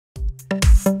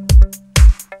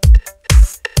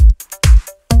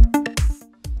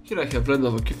Here I have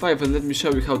LENOVO K5 and let me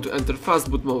show you how to enter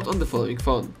Fastboot mode on the following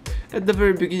phone. At the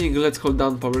very beginning, let's hold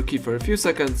down power key for a few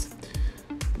seconds.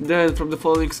 Then from the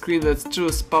following screen, let's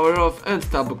choose power off and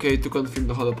tap OK to confirm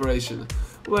the whole operation.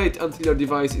 Wait until your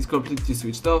device is completely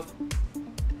switched off.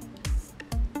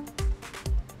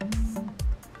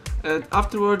 And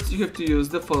afterwards you have to use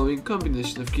the following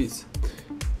combination of keys: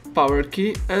 power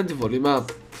key and volume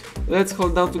up. Let's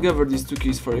hold down together these two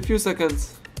keys for a few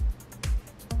seconds.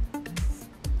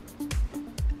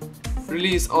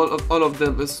 Release all of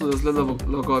them as soon as Lenovo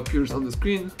logo appears on the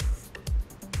screen.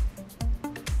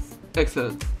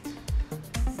 Excellent.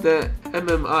 The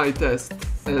MMI test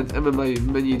and MMI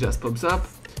menu just pops up.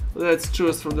 Let's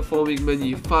choose from the following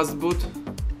menu Fastboot.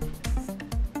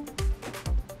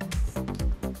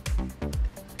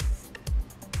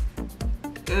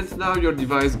 And now your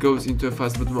device goes into a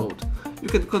Fastboot mode. You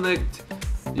can connect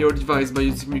your device by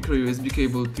using micro USB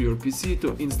cable to your PC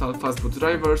to install Fastboot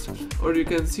drivers, or you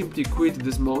can simply quit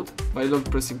this mode by long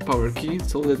pressing power key.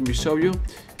 So let me show you.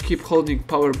 Keep holding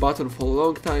power button for a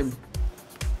long time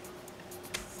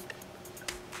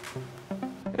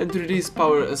and release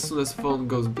power as soon as phone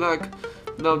goes black.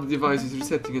 Now the device is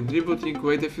resetting and rebooting.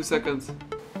 Wait a few seconds.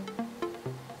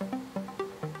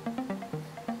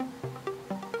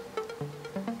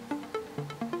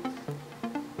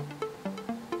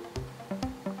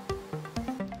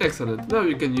 Excellent, now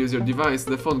you can use your device,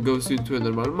 the phone goes into a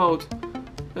normal mode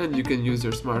and you can use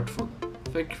your smartphone.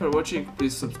 Thank you for watching,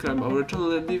 please subscribe our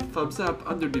channel and leave thumbs up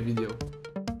under the video.